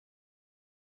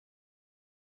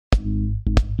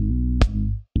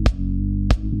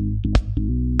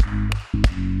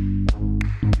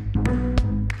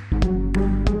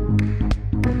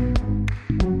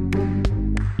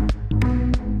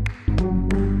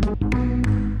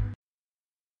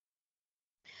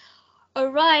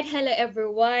right, hello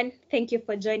everyone. Thank you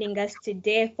for joining us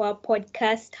today for our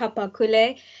podcast Hapa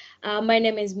Kule. My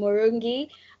name is Murungi,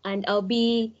 and I'll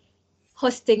be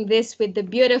hosting this with the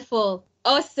beautiful,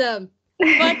 awesome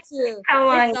Fatou. Come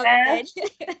on, What's up, guys.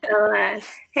 man?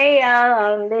 Hey,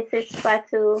 y'all. This is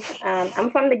Fatou.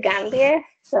 I'm from the Gambia.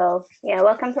 So, yeah,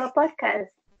 welcome to our podcast.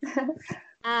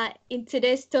 In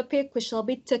today's topic, we shall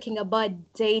be talking about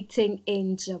dating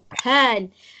in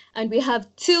Japan. And we have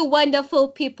two wonderful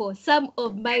people, some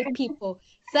of my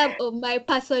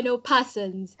personal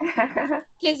persons.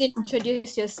 Please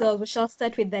introduce yourself. We shall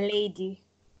start with the lady.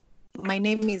 My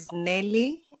name is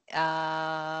Nelly.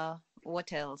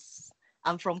 What else?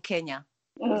 I'm from Kenya.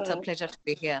 It's a pleasure to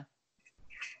be here.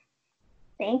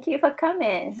 Thank you for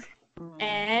coming.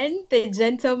 And the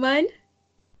gentleman.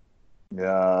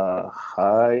 Yeah,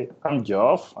 hi, I'm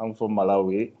Geoff. I'm from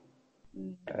Malawi,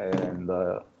 and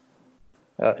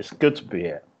it's good to be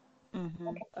here.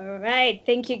 All right.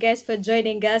 Thank you guys for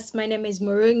joining us. My name is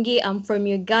Murungi. I'm from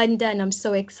Uganda, and I'm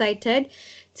so excited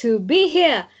to be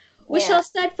here. We shall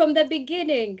start from the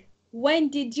beginning. When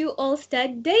did you all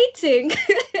start dating?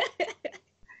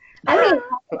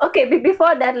 Okay,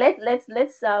 before that,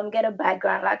 let's get a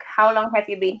background. Like, how long have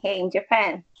you been here in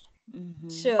Japan?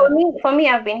 Sure. For me,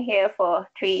 I've been here for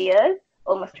 3 years,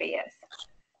 almost 3 years.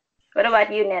 What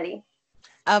about you, Nelly?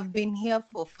 I've been here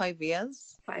for 5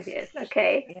 years. 5 years,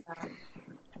 okay. Yeah.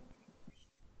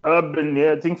 I've been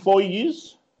here, I think, 4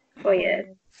 years. 4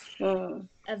 years.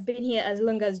 I've been here as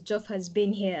long as Geoff has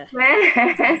been here.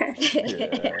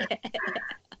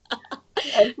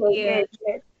 Okay,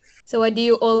 good. So what do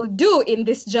you all do in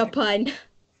this Japan?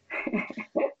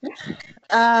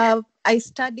 I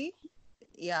study.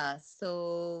 Yeah,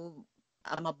 so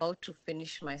I'm about to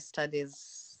finish my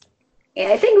studies. Yeah,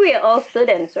 I think we are all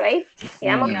students, right?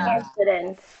 Yeah, I'm Yeah. a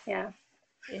student. Yeah.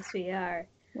 Yes, we are.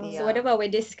 Yeah. So whatever we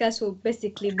discuss will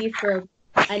basically be from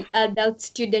an adult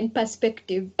student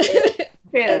perspective.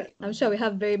 True. I'm sure we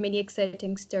have very many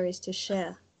exciting stories to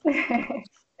share.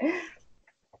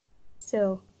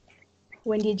 So,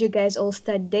 when did you guys all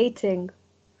start dating?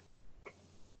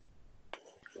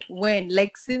 When?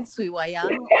 Like since we were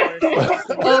young? Or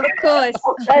Of course,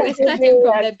 we're starting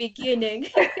from the beginning.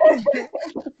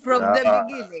 from the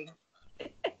beginning?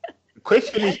 The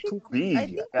question is too I big.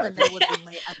 think when I was in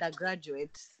my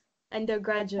undergraduate.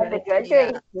 Undergraduate.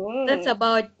 That's Yeah.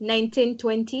 about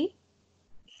 1920.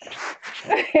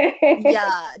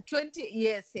 Yeah, 20.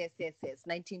 Yes.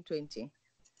 1920.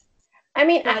 I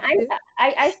mean, Fatou?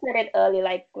 I started early,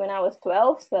 like when I was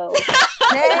 12. So,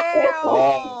 Damn,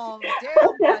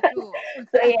 Fatou.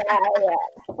 so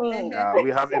yeah.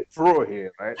 We have a pro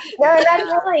here, right? No, Yeah.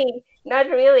 not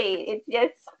really. It's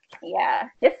just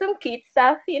some kid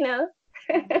stuff,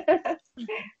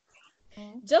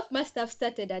 Geoff must have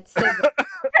started at 7.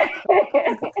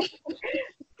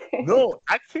 No,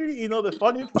 actually, the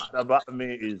funny part about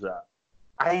me is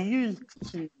I used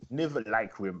to never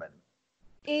like women.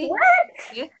 What?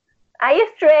 Yeah. Are you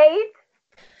straight?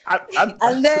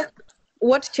 And then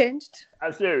what changed?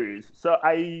 I'm serious. So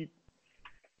I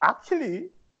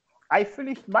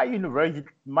finished my university.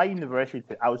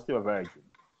 I was still a virgin.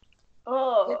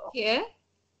 Oh. Okay.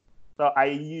 So I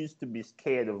used to be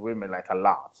scared of women like a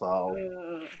lot. So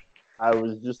I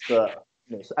was just so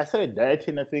I started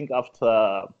dating. I think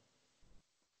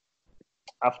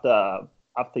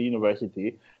after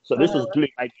university. So this was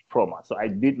doing my diploma. So I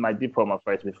did my diploma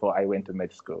first before I went to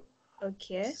med school.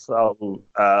 Okay. So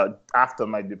after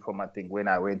my diploma thing, when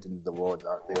I went into the world,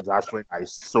 that's when I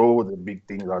saw the big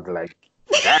things. I was like,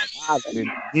 that has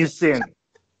been decent.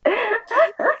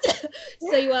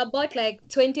 So you were about like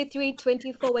 23,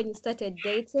 24 when you started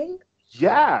dating?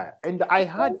 Yeah, and I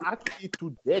had actually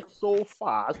to date so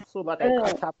fast so that I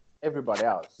catch up with everybody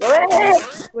else.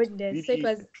 Goodness. So it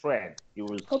was trend. It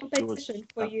was competition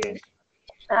for you.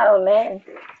 Oh man.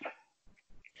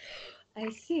 I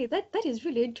see. That is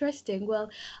really interesting. Well,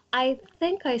 I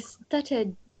think I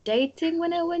started dating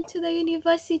when I went to the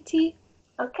university.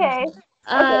 Okay.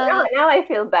 Now I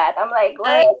feel bad. I'm like,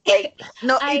 what?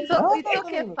 No, it's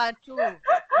okay, Fatou. The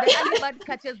early bird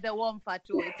catches the worm,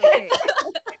 Fatou. It's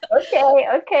okay.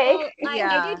 Okay. Well,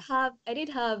 I did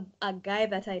have a guy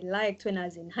that I liked when I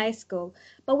was in high school,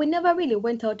 but we never really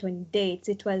went out on dates.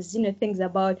 It was, things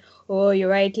about, you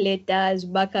write letters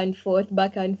back and forth,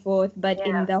 but in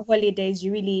the holidays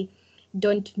you really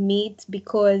don't meet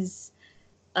because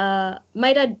my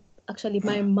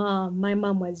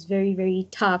mom was very, very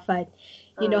tough, and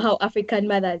you know how African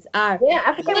mothers are. Yeah,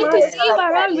 African You're going mothers to see you are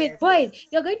like around that. with boys.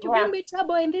 You're going to bring me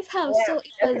trouble in this house. Yeah,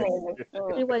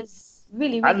 So it was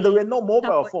really, And there really were no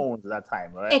mobile someone. phones at that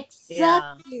time, right?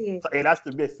 Yeah. Exactly. So it has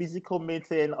to be a physical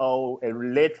meeting or a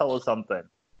letter or something.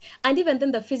 And even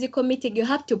then, the physical meeting, you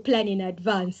have to plan in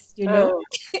advance, you know?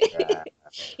 Yeah.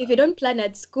 If you don't plan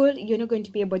at school, you're not going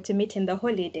to be able to meet in the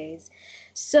holidays.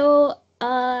 So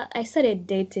I started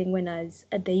dating when I was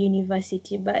at the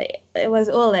university, but it was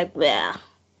all like, yeah.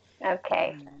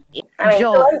 Okay. Mm. I mean,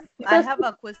 Jov, I so have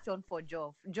a question for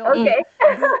Jov. Jov, Mm. okay.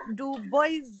 do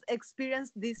boys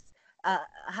experience this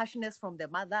harshness from the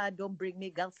mother? Don't bring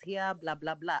me girls here, blah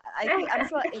blah blah. I'm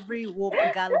sure every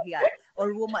girl here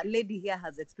or woman lady here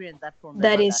has experienced that from the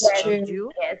That mother. is Yes, Did true.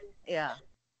 you? yes. Yeah.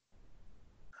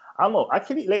 I don't know.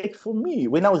 Actually, like for me,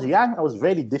 when I was young, I was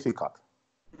very difficult.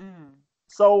 Mm.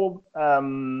 So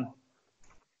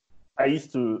I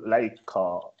used to like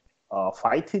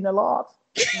fighting a lot.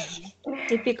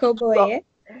 Typical boy, So eh?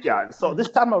 yeah, so this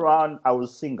time around I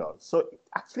was single. So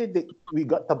actually, we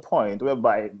got the point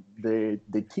whereby the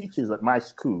teachers at my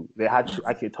school they had to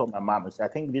actually tell my mom, and say, I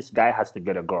think this guy has to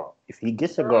get a girl. If he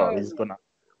gets a girl, he's gonna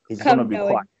Calm be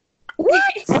quiet. down. What?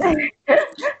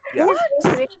 Yeah.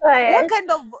 To be What quiet.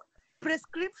 kind of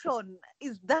prescription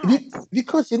is that?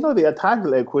 Because there are times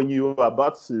like when you're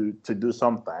about to do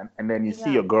something and then you see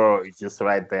Yeah. your girl is just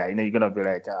right there, you're gonna be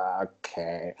like,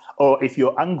 okay. Or if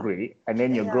you're angry and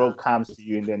then your girl Yeah. comes to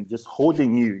you and then just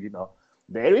holding you,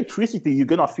 the electricity you're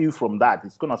gonna feel from that,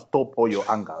 it's gonna stop all your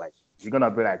anger. Like you're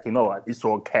gonna be like, you know what, it's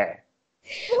okay.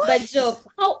 But Job,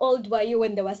 how old were you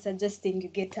when they were suggesting you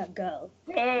get a girl?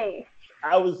 Hey.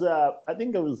 I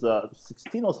think it was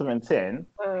 16 or 17.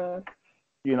 Mm.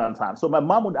 Time. So my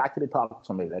mom would actually talk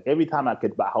to me. Like every time I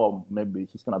get back home, maybe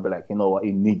she's gonna be like, you know what,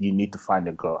 you need to find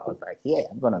a girl. I was like, yeah,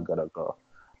 I'm gonna get a girl.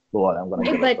 Lord, I'm gonna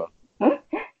get a But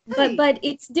girl. but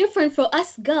it's different for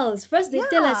us girls. First they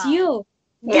tell us, Yeah. yo,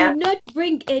 Yeah. do not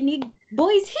bring any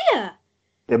boys here.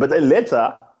 Yeah, but then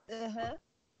later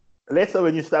Uh-huh.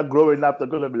 when you start growing up, they're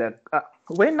gonna be like,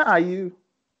 when are you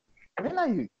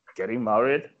getting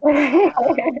married?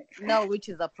 No, which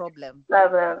is a problem.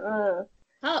 Problem. Mm.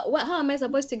 How am I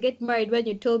supposed to get married when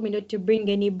you told me not to bring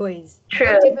any boys? True.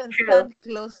 Don't even True. stand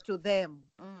close to them.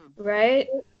 Mm. Right?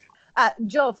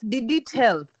 Joff, did it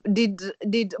help?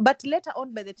 But later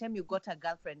on, by the time you got a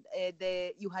girlfriend,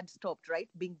 you had stopped, right?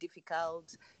 Being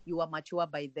difficult, you were mature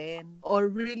by then, or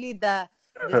really the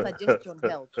suggestion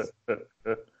helps?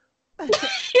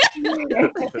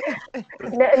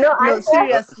 No, No, answer.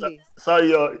 seriously. So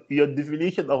your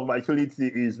definition of maturity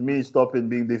is me stopping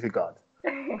being difficult.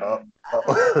 Uh,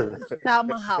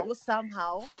 Somehow.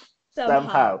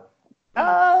 somehow.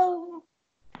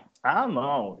 I don't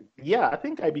know. Yeah, I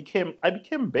think I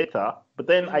became better, but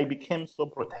then I became so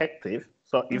protective.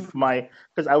 So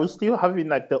because I was still having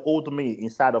like the old me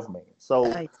inside of me. So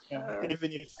I see.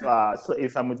 even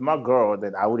if I'm with my girl,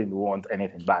 then I wouldn't want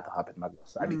anything bad to happen to my girl.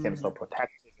 So I became so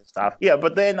protective and stuff. Yeah,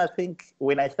 but then I think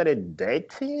when I started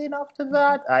dating after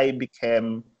that, I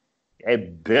became a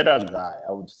better guy,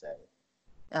 I would say.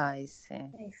 I see.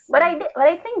 But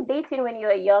I think dating when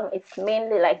you're young, it's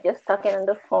mainly like just talking on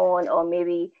the phone or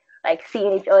maybe like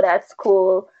seeing each other at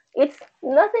school. It's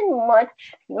nothing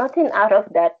out of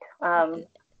that.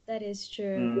 That is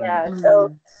true. Yeah.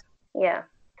 So yeah.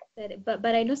 But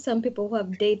I know some people who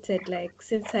have dated like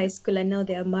since high school and now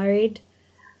they are married.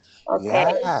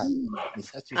 Okay. Yeah,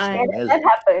 it's actually so And amazing.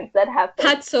 That happens.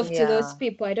 hats off to those Yeah.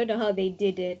 people. I don't know how they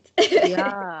did it.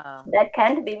 Yeah. That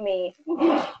can't be me.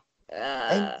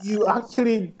 And you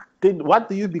actually did. What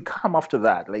do you become after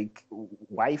that? Like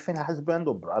wife and husband,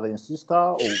 or brother and sister,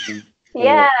 or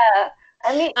Yeah.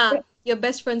 I mean, your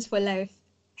best friends for life.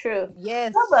 true.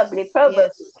 Yes. Probably.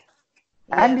 Yes.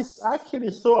 And Yes. it's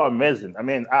actually so amazing. I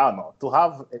mean, I don't know, to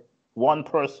have one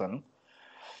person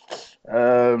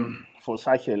for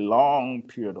such a long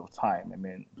period of time. I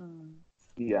mean,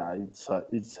 yeah,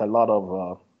 it's a lot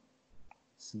of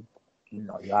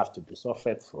you have to be so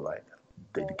faithful, like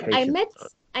dedication.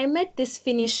 I met this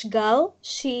Finnish girl.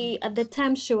 She at the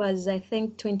time she was I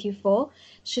think 24.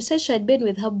 She said she had been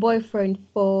with her boyfriend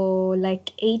for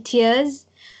like 8 years,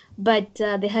 but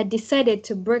they had decided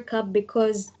to break up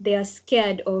because they were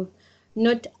scared of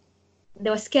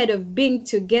being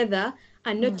together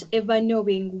and not ever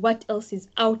knowing what else is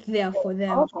out there for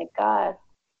them. Oh my God.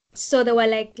 So they were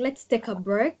like, let's take a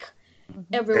break.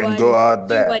 Everyone And go out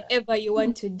do there. whatever you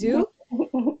want to do.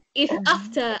 If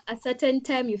after a certain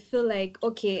time you feel like,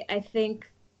 okay, I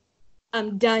think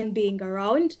I'm done being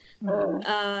around,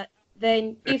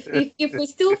 then if we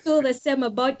still feel the same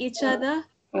about each other,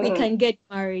 we can get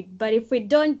married. But if we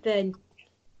don't, then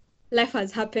life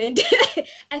has happened.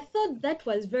 I thought that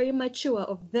was very mature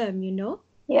of them, you know?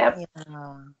 Yep.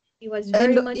 Yeah. It was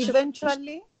very And mature.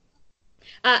 eventually,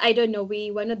 I don't know.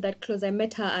 We were not that close. I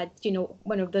met her at,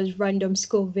 one of those random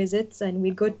school visits and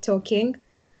we got talking.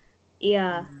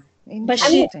 Yeah. But I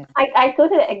mean, Interesting. I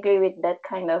totally agree with that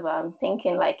kind of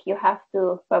thinking. Like, you have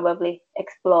to probably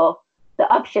explore the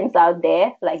options out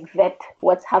there, like vet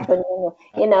what's happening,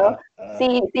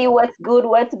 see what's good,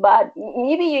 what's bad.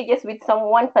 Maybe you're just with some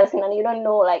one person and you don't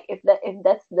know, like, if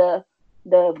that's the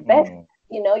best. Mm.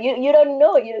 You don't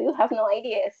know. You have no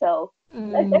idea. So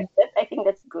mm, I think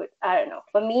that's good. I don't know.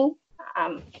 For me,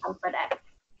 I'm for that.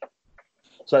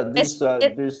 So it's, this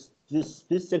it,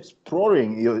 this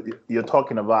exploring you're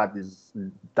talking about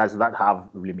does that have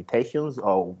limitations,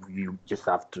 or you just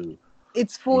have to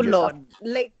It's you full just have on.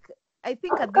 Like, I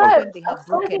think Of at this course, point they of have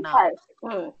course it broken up. has.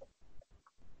 Mm,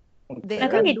 They I okay.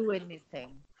 think can it, do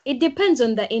anything. it depends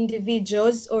on the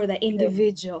individuals or the true.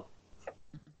 individual.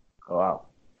 Wow.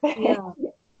 Yeah.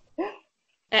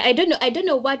 I don't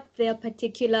know what their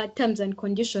particular terms and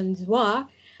conditions were,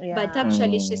 but Yeah.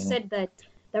 actually she Mm. said that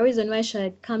the reason why she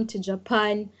had come to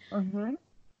Japan, Mm-hmm.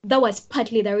 that was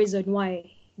partly the reason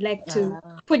why, like to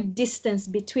put distance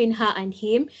between her and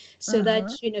him so Uh-huh. that,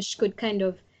 she could kind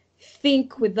of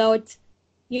think without,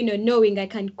 knowing I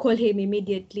can call him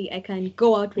immediately, I can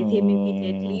go out with him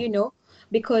immediately, Mm.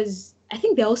 because I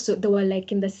think they were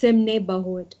like in the same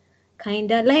neighborhood,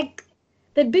 kinda like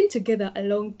they'd been together a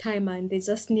long time and they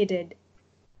just needed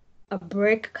a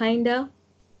break, kinda.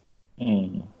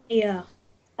 Mm. Yeah.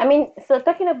 I mean, so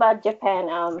talking about Japan,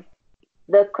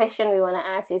 the question we want to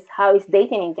ask is, how is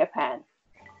dating in Japan?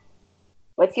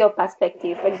 What's your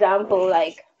perspective? For example,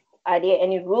 like, are there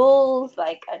any rules?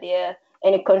 Like, are there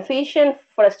any confusion,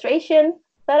 frustration,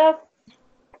 sort of?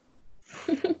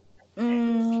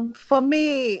 For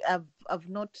me, I've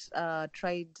not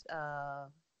tried.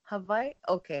 Have I?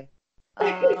 Okay.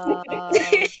 Uh,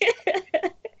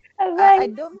 All I right.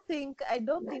 don't think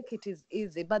it is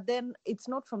easy. But then it's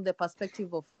not from the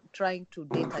perspective of trying to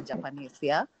date a Japanese.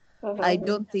 Yeah, I Mm-hmm.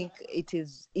 don't think it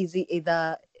is easy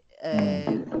either.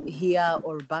 Here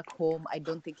or back home, I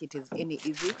don't think it is any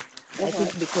easy. I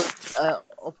think Mm-hmm. because,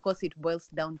 of course, it boils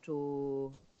down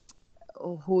to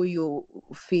who you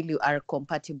feel you are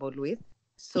compatible with.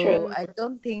 So True. Mm, I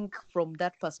don't think from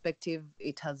that perspective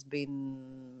it has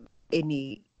been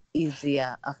any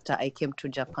easier after I came to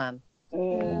Japan. Mm.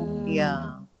 mm.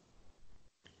 Yeah.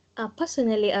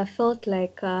 Personally, I felt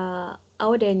like I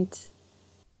wouldn't.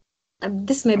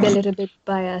 This may be a little bit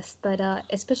biased, but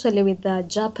especially with the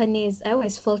Japanese, I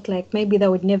always felt like maybe they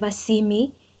would never see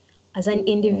me as an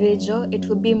individual. It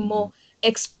would be Mm. more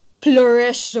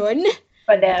exploration.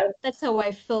 For them. That's how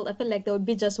I felt. I felt like they would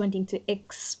be just wanting to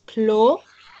explore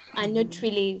and not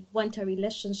really want a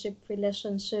relationship.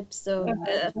 So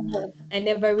Mm-hmm. I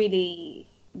never really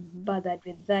bothered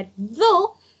with that.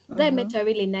 Though I met Mm-hmm. a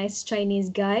really nice Chinese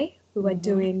guy. We were Mm-hmm.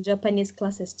 doing Japanese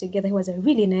classes together. He was a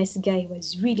really nice guy. He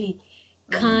was really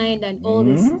Mm-hmm. kind and all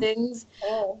these Mm. things.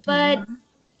 Oh. But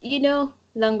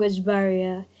language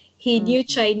barrier. He knew Mm-hmm.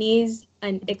 Chinese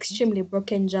and extremely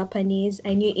broken Japanese.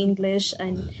 I knew English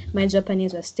and my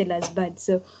Japanese was still as bad.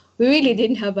 So we really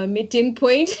didn't have a meeting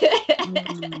point.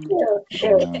 Mm-hmm. True.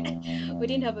 True. We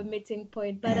didn't have a Mm. meeting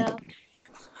point, but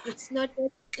it's not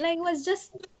like it was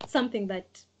just something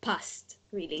that passed,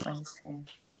 really. I see.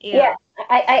 Yeah, Yeah.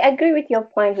 I agree with your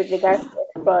point with regards to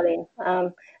exploring.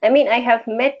 I mean, I have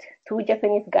met two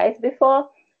Japanese guys before,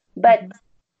 but Mm-hmm.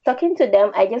 talking to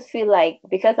them, I just feel like,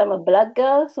 because I'm a black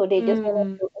girl, so they just wanted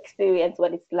Mm, to experience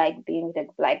what it's like being with a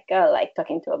black girl, like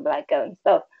talking to a black girl and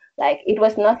stuff. Like, it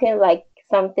was nothing like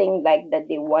something like that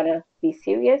they wanna be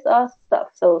serious or stuff.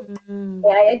 So mm,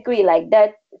 yeah, I agree. Like,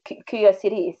 that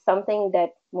curiosity is something that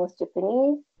most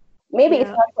Japanese, maybe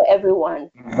it's yeah. not for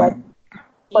everyone, but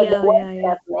for the Yeah, ones yeah, that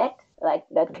yeah. I've met, like,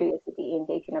 that curiosity in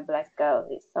dating a black girl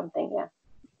is something,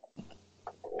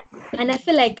 And I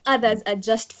feel like others are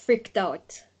just freaked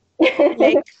out. yeah.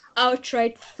 Like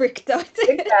outright freaked out.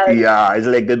 Because Yeah, it's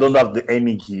like they don't have the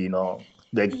energy,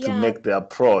 like to Yeah, make the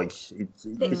approach. It's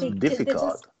they just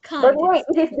difficult. But can't. wait, It's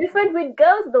it is different with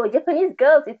girls though. Japanese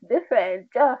girls, it's different.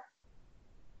 Just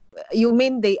You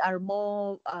mean they are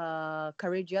more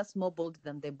courageous, more bold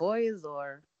than the boys,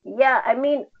 or? yeah, I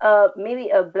mean, maybe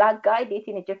a black guy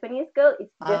dating a Japanese girl,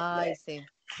 it's I different. see.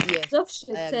 Yes, Zof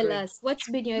I should tell agree. us what's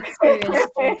been your experience,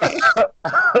 Zof.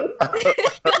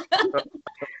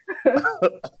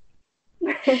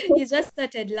 He just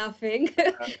started laughing.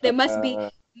 There must be Uh,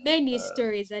 many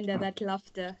stories under that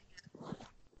laughter.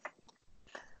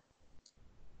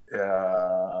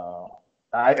 yeah,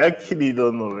 I actually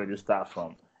don't know where to start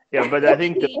from. Yeah, but I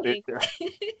think Meaning.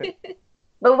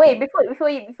 But wait,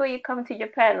 before you come to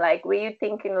Japan, like, were you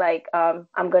thinking like, I'm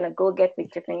gonna go get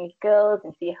with Japanese girls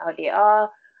and see how they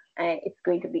are? and it's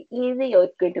going to be easy or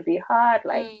it's going to be hard?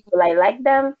 Like, will I like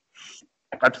them?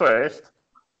 At first,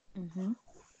 Mm-hmm.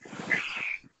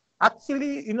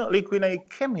 actually, like when I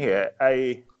came here,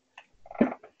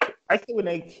 when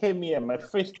I came here, my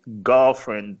first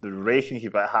girlfriend, the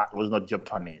relationship I had was not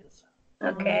Japanese.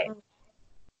 Okay.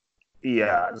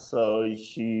 Yeah, so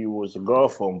she was a girl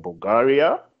from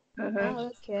Bulgaria. Mm-hmm.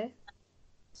 Oh, okay.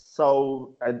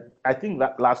 So I think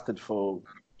that lasted for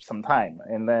some time,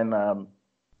 and then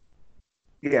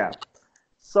yeah.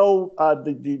 So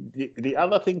the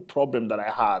other problem that I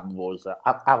had was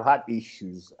I've had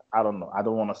issues. I don't know. I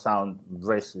don't want to sound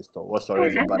racist or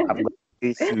whatsoever, but I've got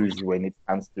issues when it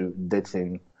comes to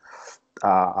dating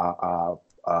a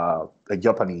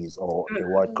Japanese or a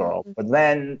white girl. But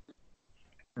then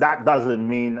that doesn't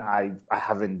mean I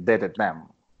haven't dated them.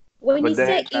 When you But then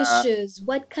say issues,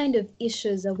 what kind of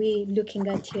issues are we looking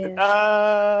at here?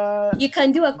 uh, You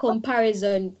can do a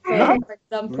comparison, not for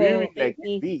example, really like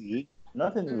maybe. big,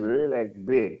 nothing Mm, really like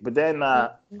big. But then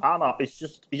mm. I don't know. It's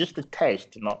just a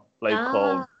taste, like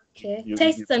Ah, okay. you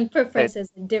Tastes and tend, preferences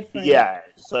are different. yeah.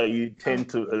 So you Oh, tend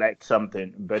to like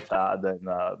something better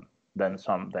than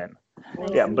something.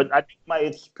 I Yeah. see. But I think my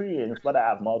experience, what I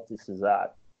have noticed is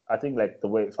that I think like the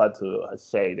way Fatu has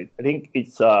said it, I think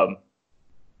it's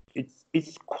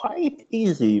quite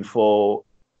easy for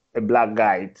a black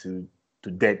guy to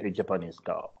date a Japanese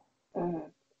girl.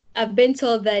 I've been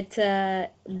told that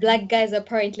black guys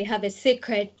apparently have a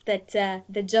secret that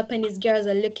the Japanese girls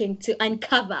are looking to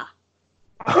uncover.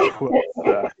 What's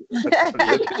that?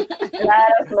 A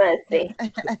lot of mercy.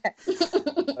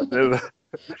 I've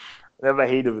never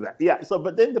heard of that. Yeah. So,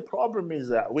 but then the problem is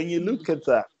that when you look at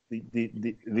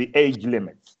the age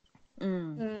limits,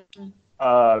 Mm.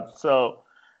 Mm, so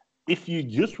if you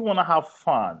just want to have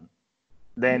fun,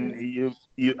 then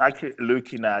you actually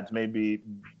looking at maybe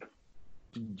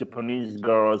Japanese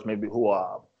girls, maybe who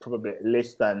are probably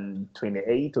less than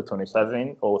 28 or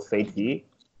 27 or 30.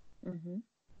 Mm-hmm.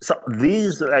 So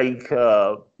these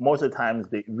most of the times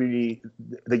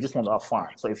they just want to have fun.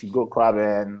 So if you go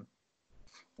clubbing,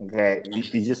 okay,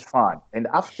 it's just fun. And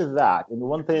after that, and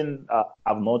one thing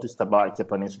I've noticed about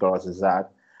Japanese girls is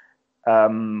that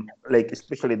like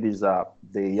especially these the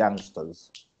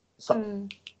youngsters. So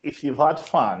mm. if you've had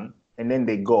fun and then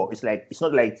they go, it's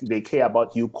not like they care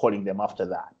about you calling them after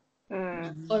that.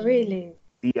 Oh, really?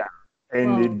 Yeah,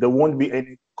 and Wow. there won't be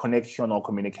any connection or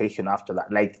communication after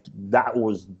that. Like that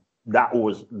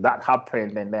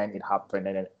happened, and then it happened,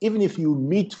 and then even if you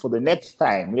meet for the next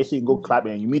time, let's say you go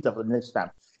clubbing and you meet up for the next time,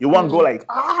 you won't go like,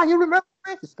 you remember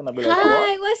me? It's gonna be like, what?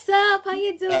 Hi, what's up? How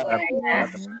you Um, doing? Yeah.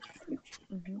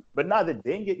 Mm-hmm. but now the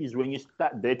danger is when you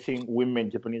start dating women,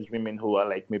 Japanese women who are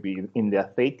like maybe in their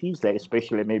 30s, like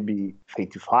especially maybe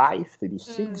 35,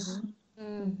 36.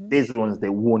 Mm. These ones, they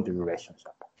want a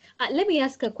relationship. Let me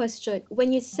ask a question.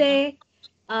 When you say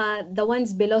the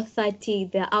ones below 30,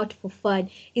 they're out for fun,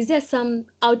 is there some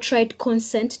outright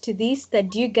consent to this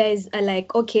that you guys are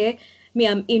like, okay, me,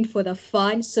 I'm in for the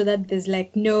fun, so that there's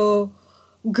like no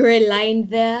gray line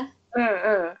there?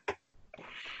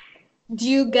 Do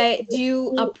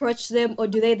you approach them, or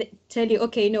do they tell you,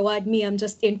 okay, you know what, me, I'm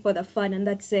just in for the fun and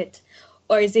that's it?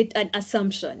 Or is it an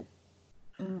assumption?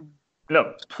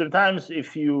 No, sometimes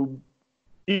if you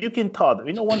can tell,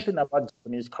 one thing about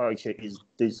Japanese culture is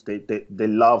this: they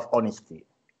love honesty.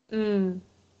 Mm.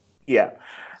 Yeah.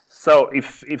 So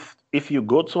if you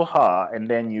go to her and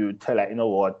then you tell her, you know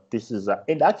what, this is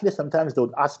and actually sometimes they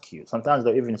would ask you. Sometimes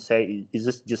they'll even say, is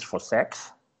this just for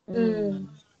sex? Mm.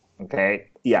 Okay.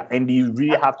 Yeah. And you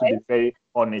really have to be very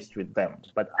honest with them.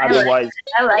 But I like otherwise,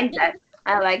 I like that.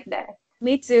 I like that.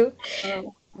 Me too.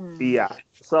 yeah.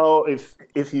 So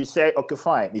if you say, okay,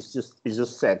 fine, it's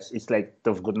just sex, it's like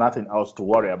they've got nothing else to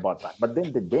worry about that. But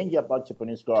then the danger about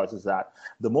Japanese girls is that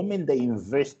the moment they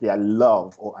invest their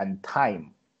love and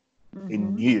time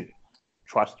in you,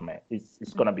 trust me,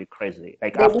 it's gonna be crazy.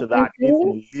 Like They after become that,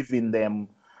 even leaving them,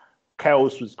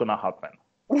 chaos is gonna happen.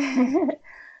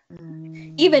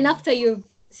 Even after you've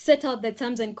set out the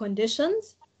terms and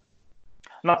conditions?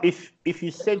 Now, if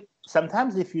you said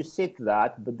sometimes if you said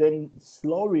that, but then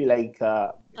slowly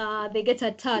They get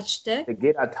attached, eh? they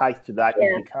get attached to that,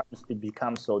 Yeah. it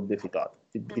becomes so difficult.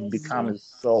 It I becomes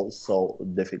so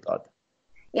difficult.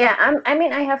 Yeah, I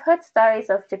mean, I have heard stories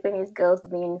of Japanese girls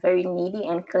being very needy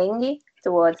and clingy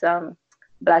towards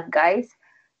black guys.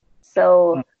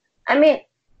 So, I mean,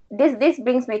 this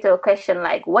brings me to a question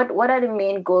like, what are the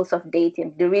main goals of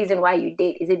dating? The reason why you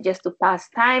date, is it just to pass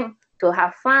time, to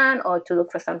have fun, or to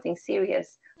look for something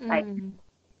serious? Like,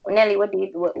 Nelly, what do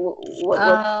you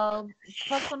what?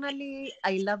 Personally,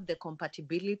 I love the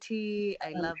compatibility.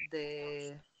 I love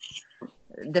the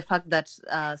the fact that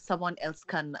someone else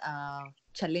can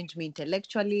challenge me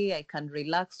intellectually, I can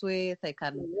relax with, I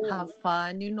can have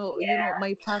fun,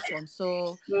 my passion.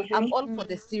 So I'm all for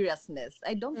the seriousness.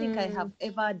 I don't think I have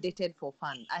ever dated for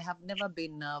fun. I have never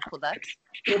been for that.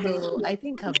 So I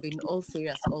think I've been all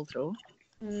serious all through.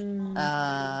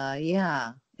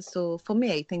 Yeah. So for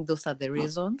me, I think those are the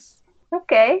reasons.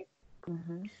 Okay.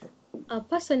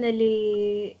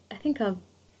 Personally, I think I've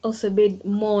also been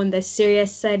more on the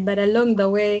serious side, but along the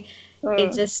way,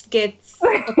 it just gets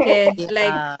okay.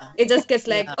 Like it just gets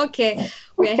like okay,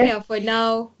 we're here for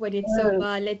now. When it's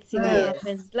over, let's see what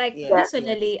happens. Like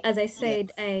personally, as I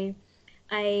said, I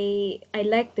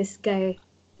like this guy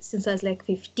since I was like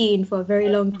 15 for a very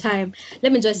long time.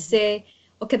 Let me just say,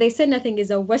 okay, they say nothing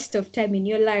is a waste of time in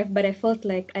your life, but I felt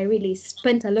like I really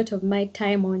spent a lot of my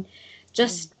time on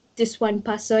just this one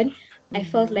person. I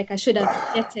felt like I should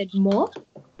have dated more.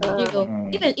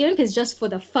 Even if it's just for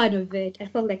the fun of it, I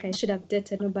felt like I should have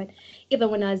dated more. But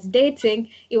even when I was dating,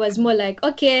 it was more like,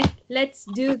 okay, let's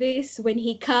do this. When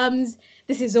he comes,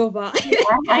 this is over.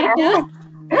 Kinda.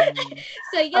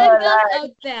 So young girls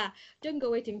out there, don't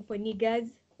go waiting for niggas.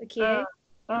 Okay,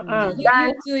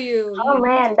 you do you. Oh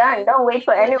man, don't wait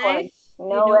for anyone. Life,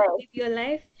 No way. live your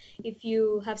life. If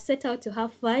you have set out to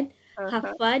have fun,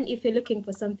 have fun. If you're looking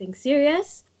for something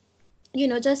serious,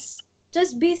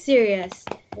 just be serious.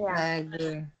 Yeah. I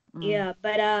agree. Yeah,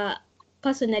 but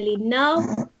personally now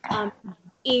I'm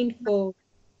in for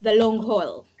the long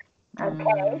haul.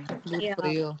 Okay. Good for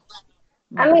you.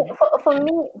 I mean, for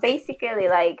me, basically,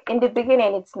 like in the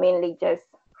beginning, it's mainly just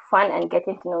fun and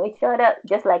getting to know each other.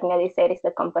 Just like Nelly said, it's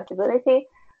the compatibility.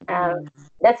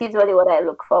 That's usually what I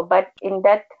look for. But in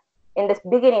this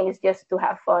beginning, it's just to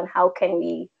have fun. How can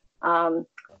we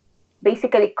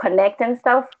basically connect and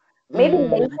stuff? Maybe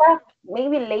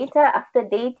later after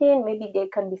dating, maybe there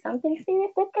can be something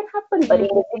serious that can happen. But in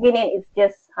the beginning, it's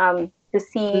just to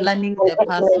see Learning the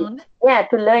person. Yeah,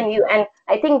 to learn you. And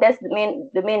I think that's the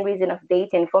main reason of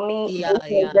dating. For me,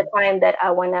 dating is the time that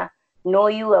I wanna know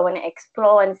you. I wanna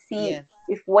explore and see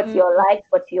if what's your likes,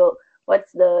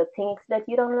 what's the things that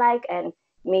you don't like, and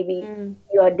maybe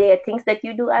there are things that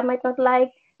you do I might not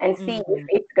like, and see if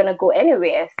it's gonna go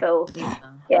anywhere. So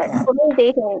yeah, for me,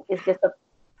 dating is just a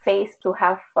phase to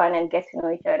have fun and get to know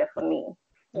each other. For me,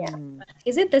 yeah.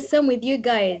 Is it the same with you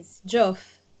guys,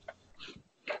 Joff?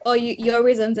 Or your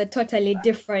reasons are totally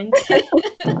different?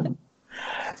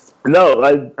 No,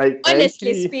 Honestly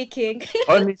actually, speaking.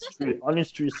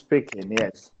 honestly speaking,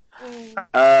 yes.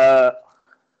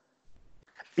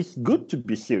 It's good to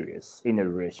be serious in a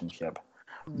relationship,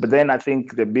 but then I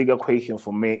think the bigger question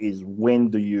for me is when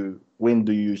do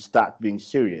you start being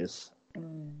serious?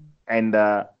 And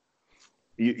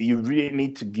you really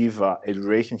need to give a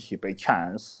relationship a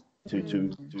chance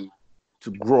to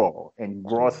grow, and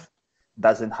growth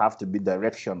doesn't have to be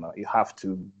directional. You have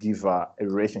to give a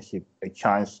relationship a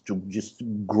chance to just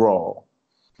grow.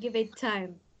 Give it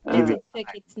time. Give Let it it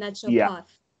take its natural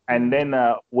path. And then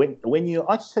when you're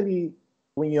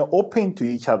open to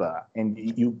each other and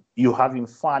you having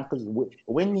fun, because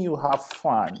when you have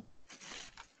fun,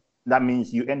 that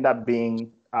means you end up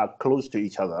being close to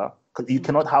each other. Because you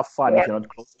cannot have fun if you're not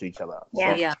close to each other.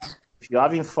 Yeah. So if you're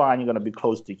having fun, you're gonna be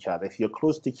close to each other. If you're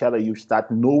close to each other, you start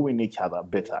knowing each other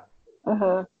better.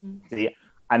 See?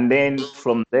 And then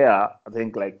from there, I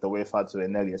think like the way Fatou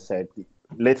and Nelia said,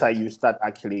 later you start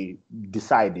actually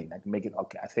deciding, like making,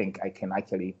 okay, I think I can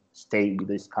actually stay with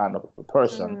this kind of a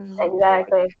person.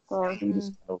 Exactly. With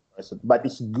this kind of person. But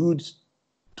it's good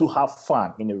to have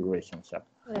fun in a relationship.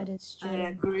 That is true. I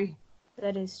agree.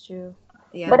 That is true.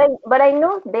 Yeah. But I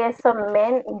know there's some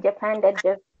men in Japan that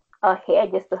just are here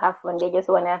just to have fun. They just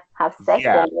wanna have sex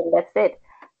and then that's it.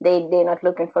 They're not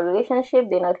looking for a relationship.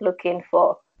 They're not looking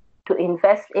to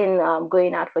invest in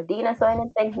going out for dinners or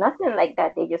anything. Nothing like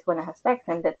that. They just wanna have sex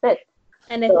and that's it.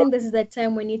 And I think this is the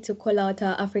time we need to call out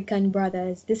our African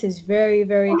brothers. This is very,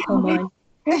 very common.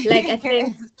 Like I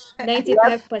think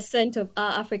 95% of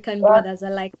our African brothers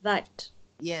are like that.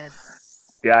 Yes.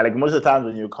 Yeah, like most of the time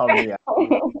when you come here,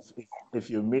 if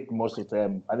you meet most of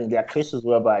them, I think there are cases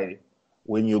whereby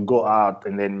when you go out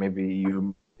and then maybe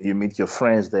you meet your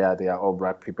friends there, they are all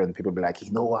black people, and people be like, you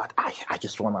know what, I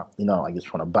just wanna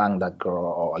bang that girl,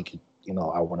 or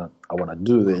I wanna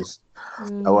do this,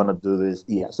 I wanna do this.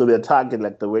 Yeah. So their target,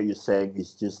 like the way you're saying,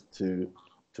 is just to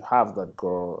have that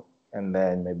girl and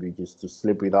then maybe just to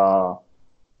sleep with her.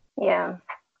 Yeah.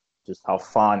 Just have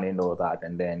fun and all that,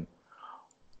 and then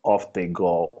off they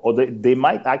go, or they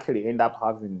might actually end up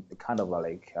having kind of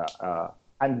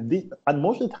and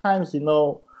most of the times,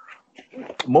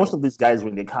 most of these guys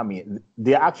when they come in,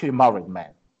 they're actually married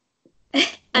men.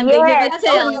 And they never Yes,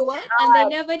 Oh, tell. you are? And they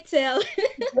never tell.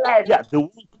 yes. Yeah,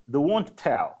 they won't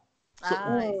tell. So I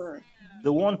Mm. see. they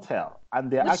won't tell,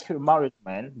 and they're Which, actually married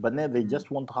men, but then they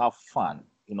just want to have fun,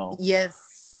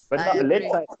 yes, But I now, agree.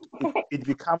 later, it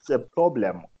becomes a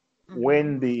problem Mhm.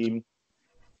 when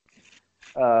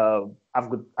uh, I've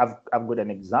got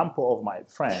an example of my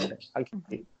friend.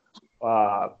 Actually,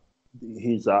 uh,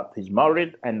 he's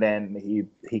married, and then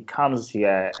he comes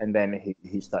here, and then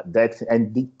he start dating,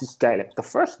 and this guy, like the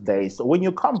first day. So when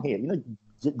you come here,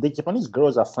 the Japanese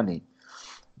girls are funny.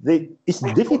 It's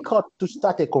difficult to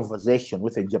start a conversation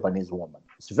with a Japanese woman.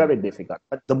 It's very difficult.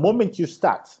 But the moment you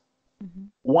start, Mhm.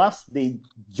 once they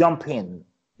jump in,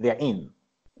 they're in.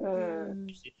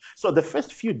 Mm. So the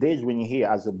first few days when you're here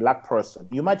as a black person,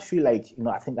 you might feel like,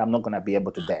 I think I'm not gonna be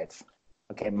able to date.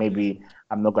 Okay, maybe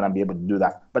I'm not gonna be able to do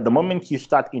that. But the moment you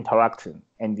start interacting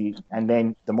and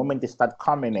then the moment they start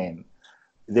coming in,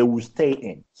 they will stay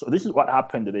in. So this is what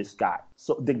happened to this guy.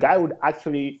 So the guy would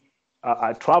actually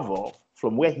travel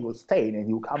from where he was staying, and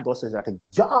he would come to us and say, like,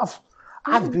 Jeff,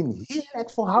 I've been here like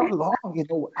for how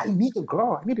long? I need a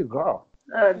girl. I need a girl.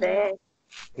 Oh, dang.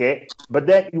 Okay, but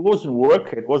then it wasn't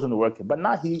working. It wasn't working. But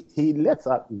now he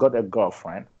later got a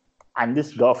girlfriend, and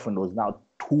this girlfriend was now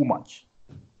too much.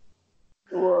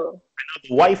 Whoa.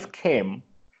 The wife came,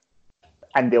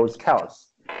 and there was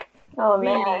chaos. Oh,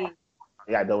 man. Really?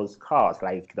 Yeah, there was chaos.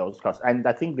 Like there was chaos, and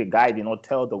I think the guy did not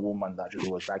tell the woman that he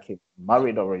was actually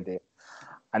married already.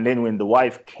 And then when the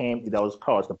wife came, there was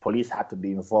chaos. The police had to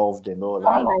be involved and all Oh,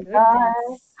 that. My my God.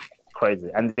 goodness. Crazy.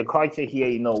 And the culture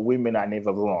here, women are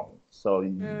never wrong. So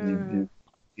Mm.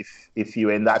 if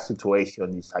you're in that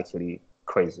situation, it's actually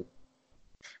crazy.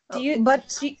 Do you,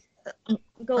 But do you,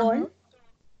 go uh-huh.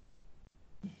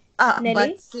 on,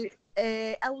 Nelly?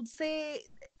 But I would say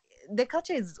the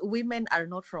culture is women are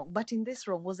not wrong, but in this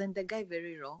wrong, wasn't the guy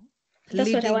very wrong?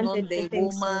 That's what I Leading on wanted to the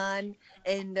think so. woman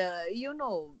and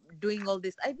doing all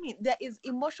this. I mean, there is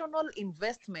emotional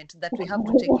investment that we have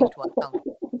to take into account.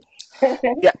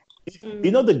 Yeah.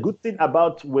 Mm. The good thing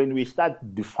about when we start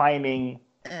defining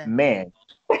Uh, men,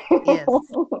 yes,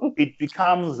 it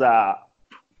becomes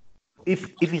if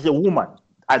it's a woman,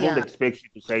 I don't yeah, expect you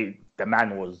to say the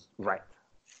man was right.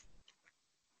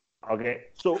 Okay.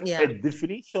 So a yeah,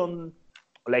 definition,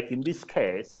 like in this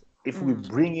case, if we mm,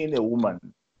 bring in a woman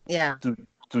yeah,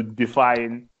 to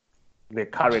define the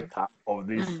character of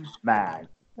this mm, man,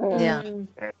 Mm. yeah, Mm.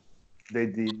 uh,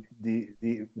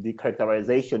 the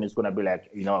characterization is gonna be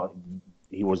like,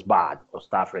 he was bad or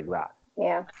stuff like that.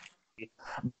 Yeah.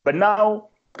 But now,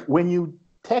 when you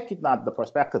take it at the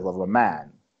perspective of a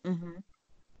man, hmm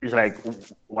it's like,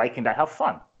 why can't I have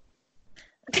fun?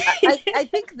 I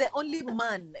think the only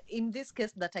man in this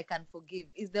case that I can forgive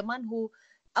is the man who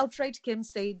outrightly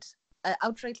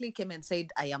came and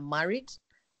said, I am married.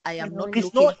 I am not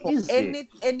It's looking not for easy.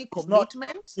 any It's not.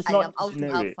 commitment. It's I am not out to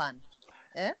have generic. fun.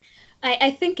 Eh?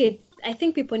 I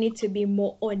think people need to be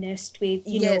more honest with,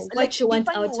 Yes, what like you want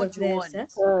define out of what you this. want. Eh?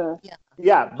 Mm. Yeah.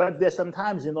 Yeah, but there's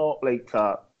sometimes,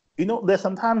 there's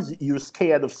sometimes you're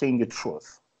scared of saying the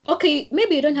truth. Okay,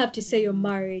 maybe you don't have to say you're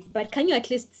married, but can you at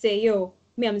least say, yo,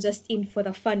 me, I'm just in for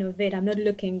the fun of it. I'm not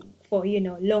looking for,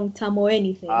 long term or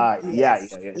anything. Yeah,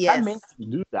 Yes. yeah, yeah. Some men Yes. can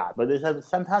do that, but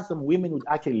sometimes some women would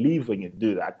actually leave when you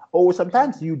do that. Or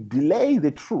sometimes you delay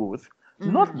the truth.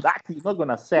 Mm-hmm. Not that you're not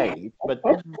gonna say it, but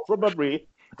probably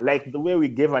like the way we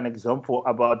gave an example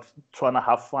about trying to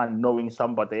have fun knowing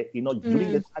somebody.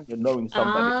 During the Mm. time you're knowing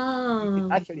somebody, you can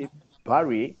Ah. actually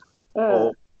bury Mm.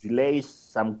 or delay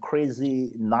some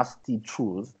crazy, nasty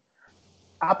truth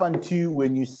up until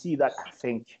when you see that I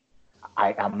think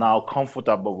I am now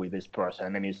comfortable with this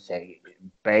person, and you say,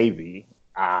 baby,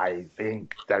 I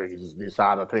think there is this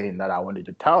other thing that I wanted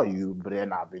to tell you, but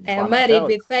then I've been I am trying to married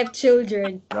tell you. with 5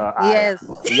 children, Yes.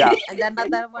 Yeah, And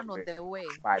another one on the way.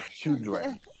 5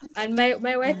 children. and my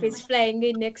wife is flying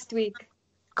in next week.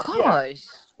 Yeah, Gosh.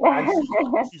 and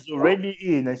she's already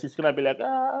in, and she's gonna be like,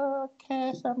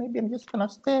 okay, so maybe I'm just gonna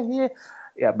stay here.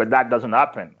 Yeah, but that doesn't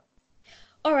happen.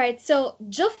 All right, so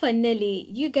Joff and Nelly,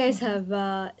 you guys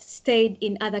have stayed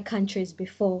in other countries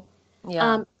before.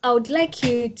 Yeah. I would like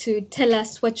you to tell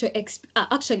us what your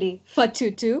actually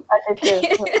Fatu too.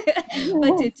 Attitude.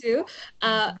 Fatu too.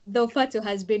 Though Fatu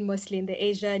has been mostly in the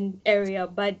Asian area,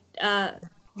 but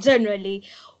generally,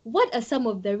 what are some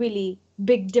of the really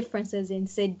big differences in,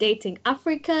 say, dating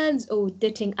Africans or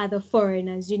dating other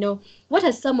foreigners? What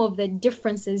are some of the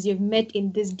differences you've met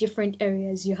in these different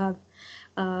areas you have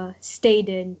stayed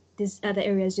in, these other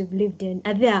areas you've lived in?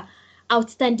 Are there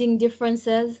outstanding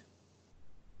differences?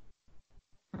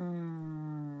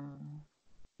 Mm.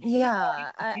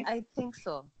 Yeah, I think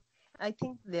so. I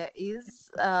think there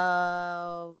is,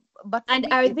 but for And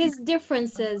me, are these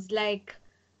differences like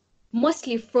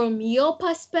mostly from your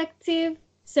perspective?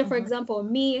 So, for Mhm. example,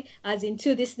 me as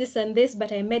into this, and this,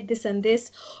 but I met this and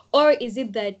this, or is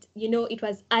it that, it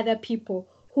was other people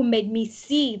who made me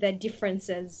see the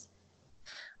differences?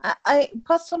 I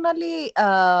personally,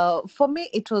 for me,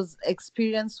 it was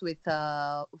experience with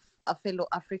a fellow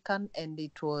African, and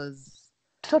it was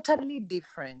totally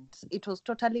different. It was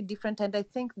totally different, and I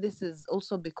think this is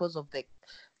also because of the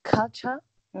culture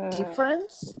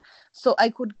difference. So I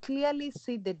could clearly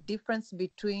see the difference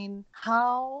between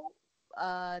how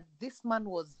this man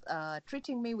was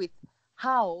treating me with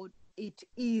how it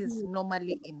is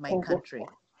normally in my country.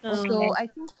 So Um, I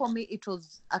think for me it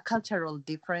was a cultural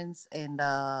difference, and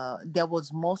there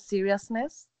was more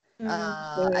seriousness. mm,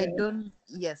 I don't.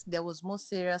 Yes, there was more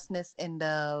seriousness, and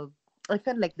I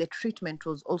felt like the treatment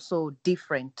was also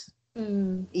different.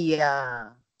 mm. Yeah.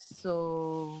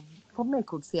 So for me, I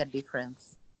could see a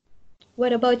difference.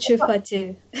 What about you,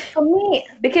 Fatu? For me,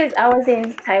 because I was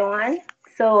in Taiwan,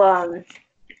 so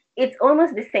it's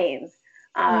almost the same.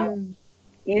 Um, Mm,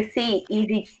 you see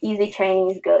easy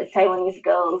Chinese girls, Taiwanese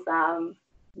girls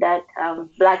that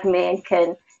black men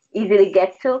can easily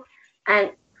get to.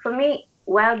 And for me,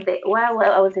 while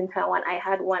I was in Taiwan, I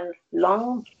had one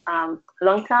long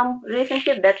term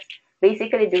relationship. That's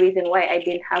basically the reason why I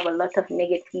didn't have a lot of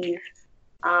negative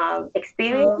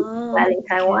experience while in okay.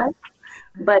 Taiwan.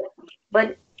 But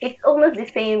but it's almost the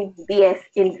same BS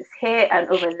in here and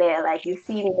over there. Like you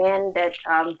see men that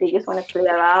they just want to play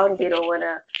around.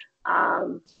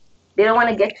 Um, they don't want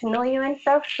to get to know you and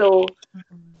stuff. So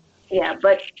yeah,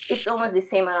 but it's almost the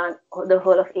same around the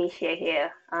whole of Asia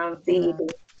here. Be it in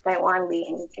Taiwan, be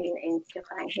in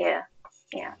Japan here.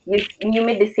 Yeah, you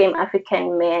meet the same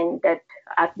African men that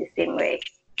act the same way.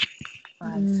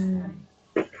 I see. Mm.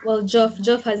 Well,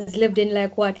 Joff has lived in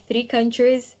like what, 3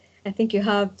 countries? I think you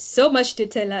have so much to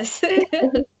tell us.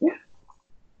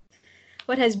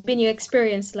 What has been your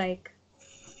experience like?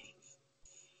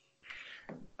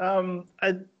 Um,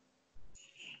 I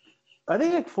I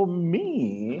think like for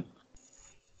me,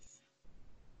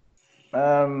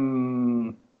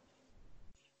 um,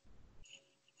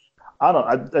 I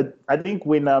don't know. I think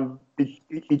when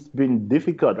it's been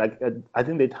difficult. Like I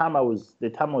think the time I was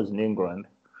in England,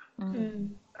 Mm,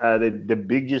 the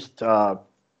biggest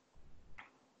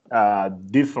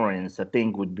difference I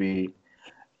think would be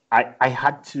I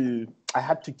had to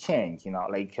change.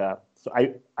 Like so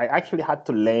I actually had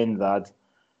to learn that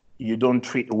you don't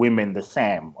treat women the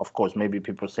same. Of course, maybe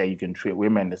people say you can treat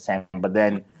women the same, but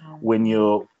then when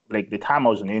you like the time I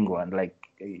was in England, like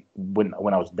when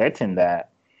I was dating there,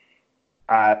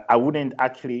 I wouldn't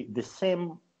actually the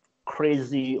same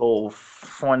crazy or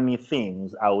funny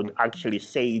things I would actually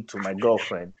say to my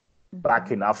girlfriend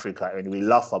back in Africa, and we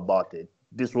laugh about it.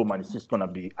 This woman is just gonna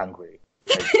be angry.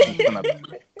 Like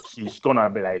she's gonna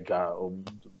be like,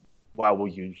 why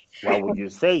would you why would you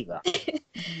say that?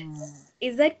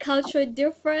 is that cultural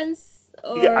difference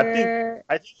Yeah, I think or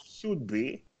I think it should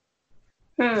be.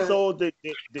 Hmm. So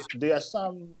there are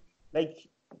some like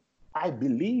I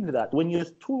believe that when you're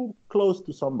too close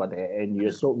to somebody and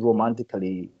you're so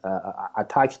romantically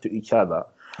attached to each other,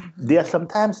 there are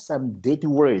sometimes some dirty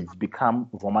words become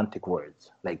romantic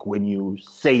words, like when you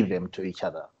say them to each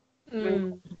other.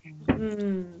 mm,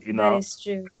 You that know, is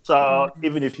true. so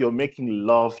even if you're making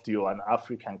love to an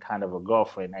African kind of a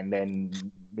girlfriend, and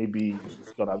then maybe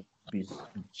she's gonna be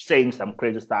saying some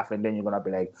crazy stuff, and then you're gonna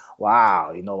be like,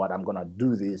 "Wow, you know what? I'm gonna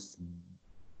do this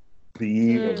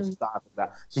big and Mm, stuff like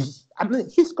that."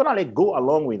 He's gonna like go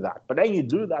along with that, but then you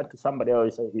do that to somebody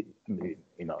else, I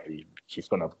mean, she's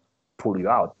gonna pull you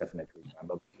out definitely.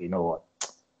 And you know what?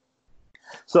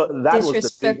 So that was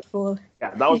the big, disrespectful.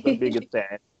 yeah, that was the biggest thing.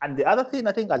 And the other thing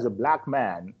I think, as a black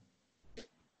man,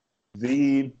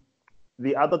 the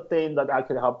the other thing that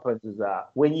actually happens is that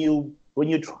when you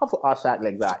travel outside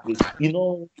like that,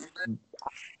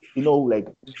 like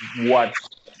what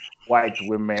white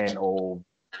women or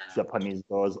Japanese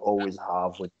girls always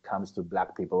have when it comes to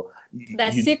black people.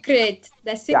 The secret,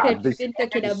 the Yeah, secret we've been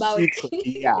talking the about. secret.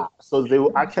 Yeah, so they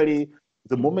will actually,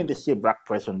 the moment they see a black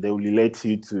person, they will relate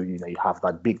you to, you have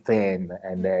that big thing,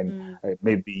 and then Mm,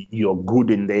 maybe you're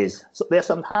good in this. So there's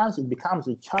sometimes it becomes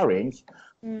a challenge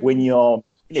when mm. you're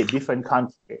in a different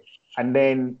country, and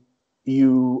then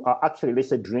you are actually, let's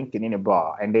say, drinking in a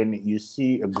bar, and then you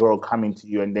see a girl coming to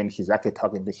you, and then she's actually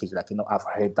talking to, she's like, I've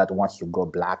heard that once you go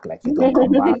black, like you don't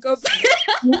come back. Go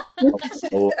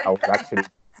So I would actually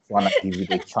want to give you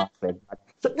the chance like that.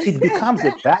 So it becomes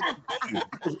a bad issue,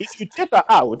 because if you take her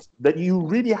out, then you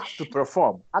really have to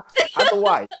perform.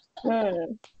 Otherwise,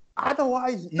 Hmm.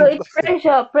 Otherwise, So it's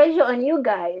pressure on you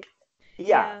guys.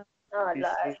 yeah. Oh, You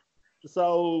Lord. see?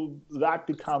 So that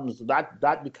becomes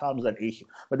an issue.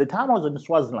 But the time I was in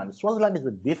Swaziland is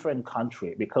a different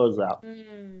country because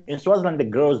in Swaziland the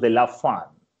girls they love fun.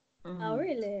 Oh,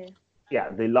 really? Yeah,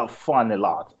 they love fun a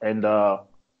lot, and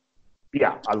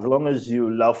yeah, as long as you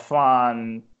love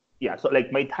fun, yeah. So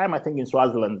like my time, I think in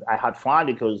Swaziland, I had fun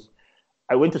because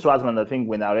I went to Swaziland. I think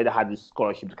when I already had this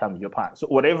scholarship to come to Japan. So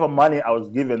whatever money I was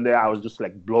given there, I was just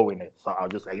like blowing it. So I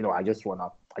was just like, I just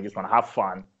wanna have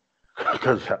fun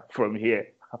because from here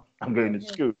I'm going to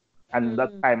school. And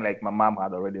that time, like my mom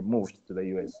had already moved to the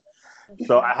US,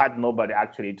 so I had nobody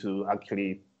actually to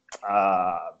actually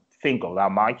think of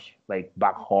that much, like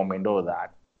back home and all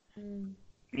that.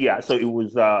 Yeah, so it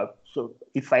was so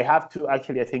if I have to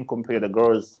actually I think compare the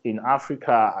girls in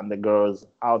Africa and the girls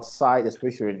outside,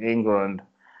 especially in England,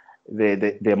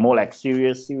 they're more like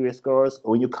serious girls.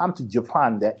 When you come to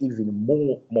Japan, they're even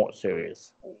more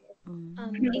serious.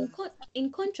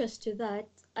 In contrast to that,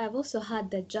 I've also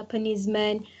heard that Japanese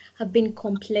men have been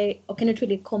okay, not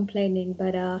really complaining,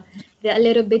 but they're a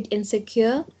little bit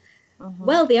insecure.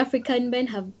 Well, the African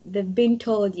men they've been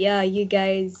told, yeah, you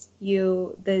guys,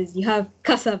 you have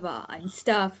cassava and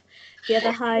stuff. The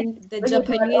other hand, the Which is not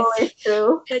Japanese, always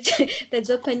true. the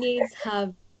Japanese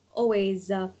have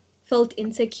always felt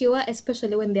insecure,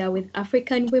 especially when they are with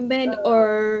African women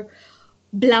or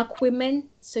black women,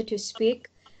 so to speak,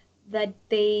 that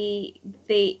they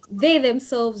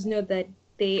themselves know that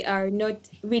they are not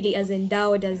really as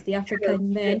endowed as the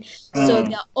African men, so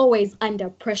they're always under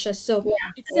pressure. So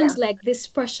it seems like this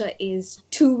pressure is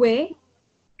two-way,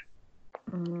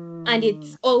 and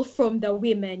it's all from the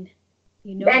women,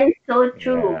 you know. That is so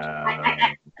true.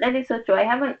 Yeah. That is so true. I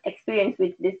have an experience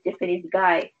with this Japanese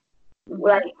guy.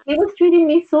 Like he was treating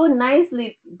me so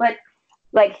nicely, but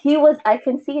like I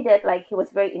can see that like he was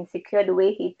very insecure the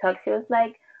way he talks. He was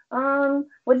like,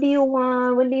 what do you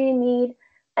want? What do you need?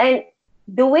 And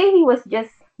the way he was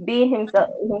just being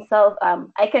himself,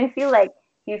 I can feel like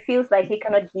he feels like he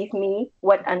cannot give me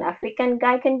what an African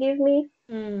guy can give me.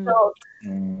 So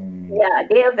yeah,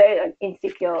 they are very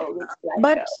insecure with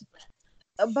like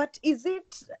But is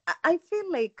it? I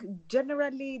feel like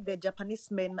generally the Japanese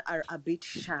men are a bit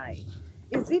shy.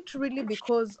 Is it really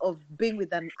because of being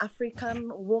with an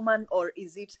African woman, or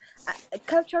is it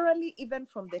culturally? Even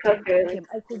from the time I came,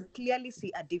 I could clearly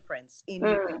see a difference in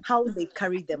how they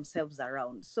carry themselves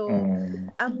around. So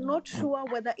I'm not sure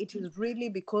whether it is really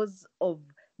because of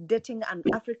dating an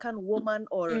African woman,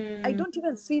 or I don't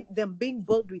even see them being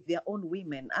bold with their own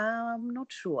women. I'm not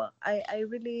sure. I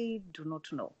really do not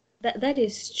know. That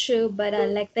is true, but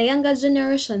like the younger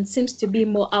generation seems to be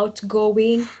more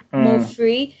outgoing, more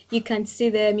free. You can see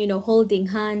them, holding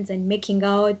hands and making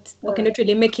out. Okay, not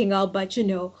really making out, but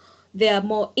they are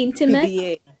more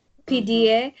intimate.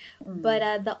 PDA.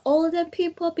 But the older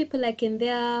people like in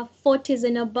their 40s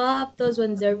and above, those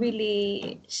ones are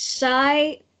really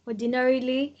shy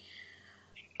ordinarily.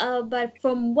 But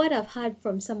from what I've heard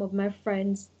from some of my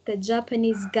friends, the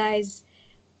Japanese guys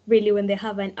really, when they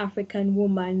have an African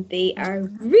woman, they are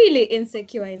really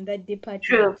insecure in that department.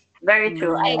 true, very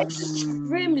true.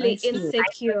 Extremely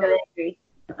insecure.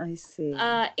 I see.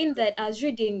 In that, I was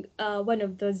reading one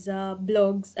of those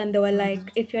blogs, and they were like,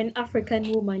 if you're an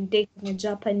African woman dating a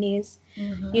Japanese,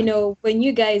 when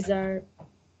you guys are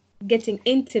getting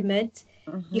intimate,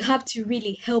 you have to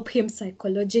really help him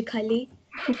psychologically.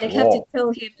 Like, you have to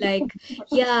tell him, like,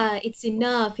 yeah, it's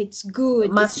enough, it's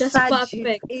good, it's just perfect.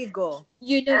 His ego.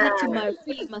 You have to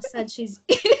really massage his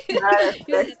you have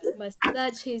to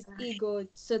massage his ego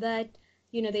so that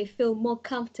they feel more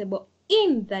comfortable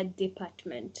in that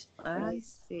department. I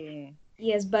see.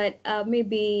 Yes, but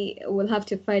maybe we'll have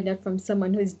to find out from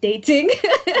someone who's dating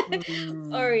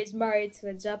or is married to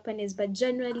a Japanese. But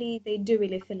generally, they do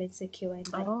really feel insecure in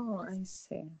that. Oh, I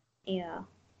see. Yeah.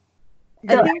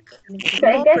 I think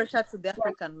more pressure to the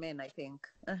African men, I think.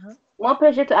 More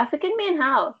pressure to African men?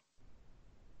 How?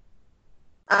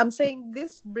 I'm saying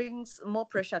this brings more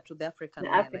pressure to the African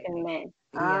men. African men.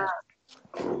 Yeah.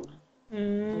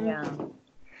 Yeah.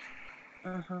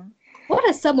 What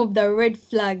are some of the red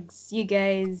flags you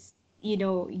guys,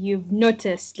 you've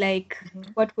noticed? Like,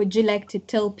 what would you like to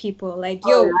tell people? Like,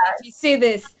 yo, if you see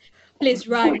this, please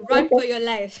run for your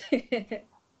life.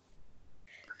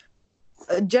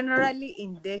 Generally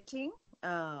in dating,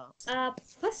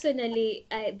 personally,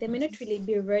 there may not really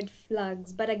be red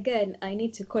flags, but again, I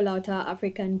need to call out our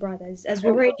African brothers, as we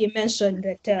already mentioned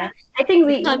that. I think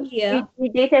we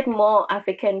dated more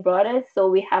African brothers, so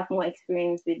we have more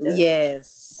experience with them.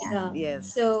 Yes.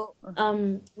 So,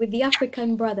 with the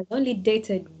African brothers, I only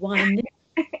dated one,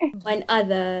 one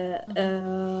other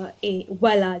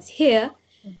while I was here.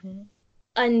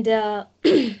 And yeah,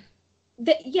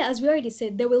 as we already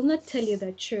said, they will not tell you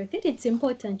the truth. It's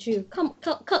important you come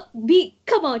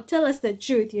out, tell us the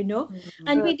truth,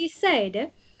 and we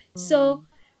decide. So,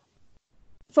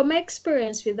 from my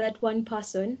experience with that one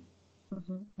person,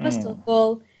 first of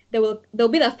all, they'll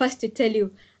be the first to tell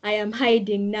you, I am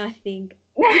hiding nothing.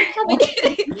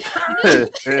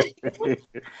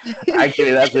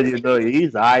 Actually, that's when you know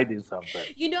he's hiding something.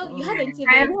 You haven't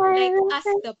even like asked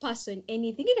the person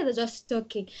anything. You guys are just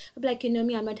talking. I'm like,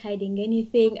 me, I'm not hiding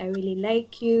anything. I really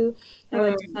like you. I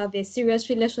want to have a serious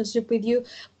relationship with you.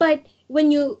 But when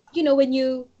you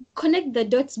connect the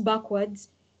dots backwards,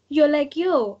 you're like,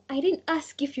 yo, I didn't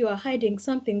ask if you are hiding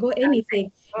something or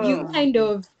anything. You kind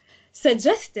of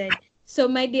suggested. So,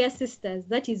 my dear sisters,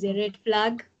 that is a red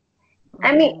flag.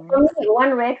 I mean, for me,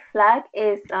 one red flag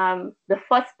is the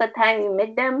first time you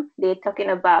meet them, they're talking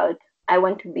about, I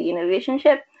want to be in a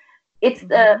relationship. It's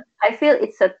I feel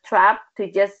it's a trap to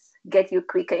just get you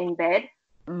quicker in bed.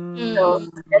 So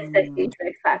that's a huge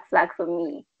red flag for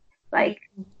me. Like,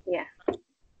 yeah.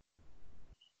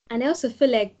 And I also feel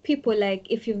like people, like,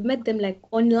 if you've met them like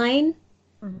online,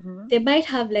 they might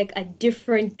have like a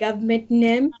different government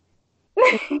name,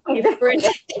 different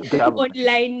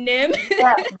online name.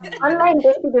 Yeah, online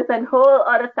dating is a whole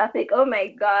other topic. Oh my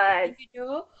god.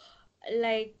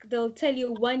 Like they'll tell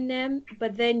you one name,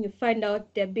 but then you find out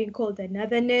they're being called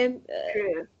another name.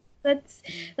 True.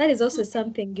 That is also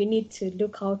something you need to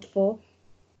look out for.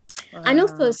 And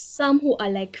also some who are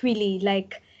like really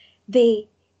like they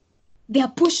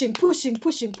are pushing.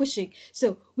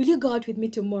 So, will you go out with me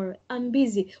tomorrow? I'm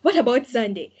busy. What about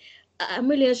Sunday? I'm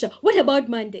really not sure. What about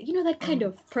Monday? That kind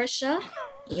of pressure.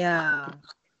 Yeah.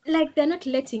 Like they're not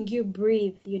letting you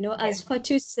breathe, As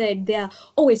Fatou said, they are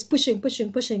always pushing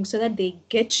so that they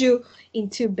get you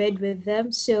into bed with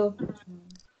them. So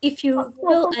if you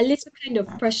feel a little kind of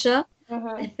pressure,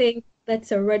 I think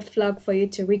that's a red flag for you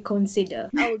to reconsider.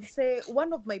 I would say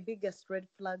one of my biggest red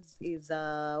flags is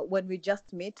when we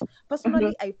just meet.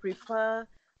 Personally, I prefer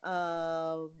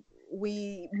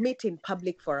we meet in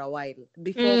public for a while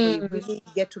before we really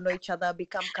get to know each other,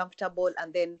 become comfortable,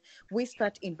 and then we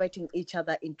start inviting each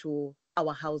other into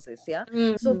our houses. Yeah.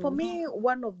 So for me,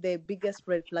 one of the biggest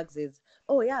red flags is,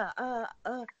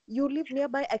 you live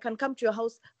nearby, I can come to your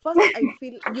house. First, I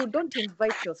feel you don't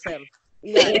invite yourself.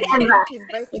 Yeah, you don't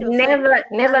invite yourself.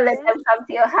 Never let them come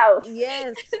to your house.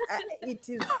 Yes, it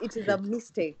is a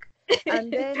mistake.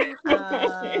 And then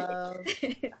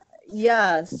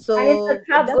yeah, so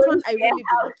that's what I really do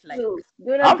not like. Do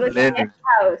not go to their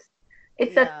house.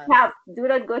 It's a trap. Do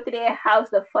not go to their house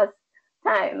the first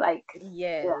time. Like,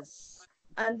 yes.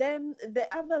 And then the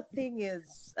other thing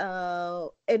is,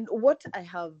 and what I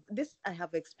have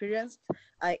experienced.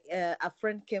 A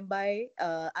friend came by,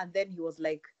 and then he was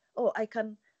like, "Oh, I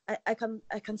can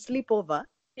sleep over."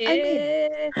 I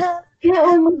mean,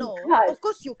 hell no. Of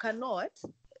course you cannot.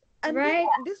 And right?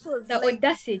 This was the like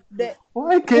audacity.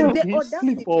 Why can't you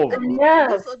sleep over?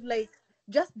 This was like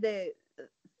just the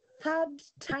third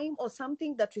time or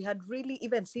something that we had really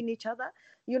even seen each other.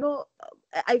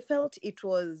 I felt it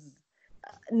was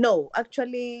no.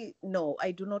 Actually, no.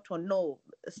 I do not want. No,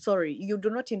 sorry. You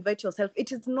do not invite yourself.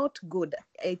 It is not good.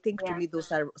 I think to me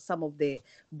those are some of the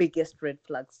biggest red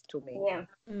flags to me.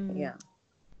 Yeah.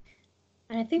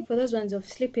 And I think for those ones of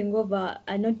sleeping over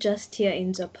are not just here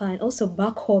in Japan, also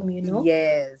back home,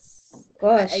 Yes.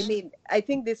 Gosh. I mean, I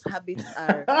think these habits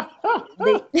are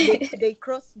they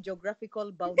cross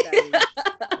geographical boundaries.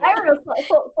 I don't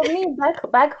know. For me,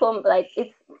 back home, like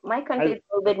it's my country is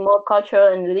a little bit more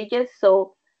cultural and religious,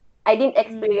 so I didn't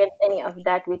experience any of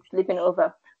that with sleeping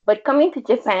over. But coming to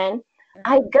Japan,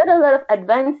 I got a lot of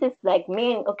advances like,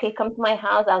 man, okay, come to my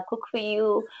house, I'll cook for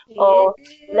you, or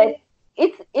like.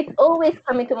 It's always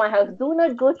coming to my house. Do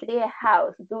not go to their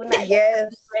house. Do not.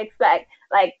 Yes. Red flag.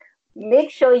 Like, make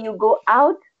sure you go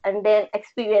out and then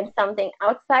experience something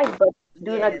outside, but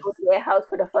do not go to their house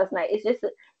for the first night. It's just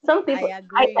some people.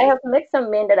 I have met some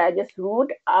men that are just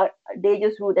rude. They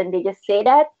just rude and they just say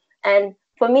that. And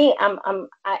for me,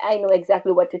 I know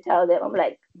exactly what to tell them. I'm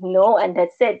like, no, and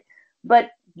that's it.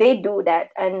 But they do that,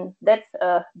 and that's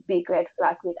a big red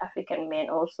flag with African men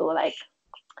also. Like,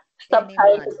 stop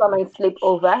trying to come and sleep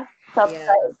over. Stop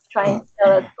trying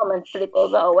to come and sleep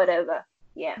over or whatever.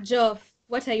 Yeah. Joff,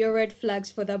 what are your red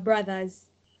flags for the brothers?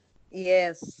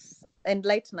 Yes.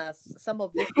 Enlighten us. Some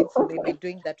of these things we may be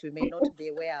doing that we may not be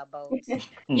aware about.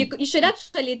 You should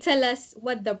actually tell us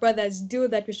what the brothers do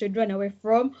that we should run away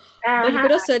from. But you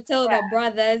could also tell the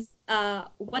brothers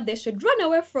what they should run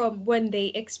away from when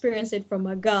they experience it from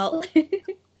a girl.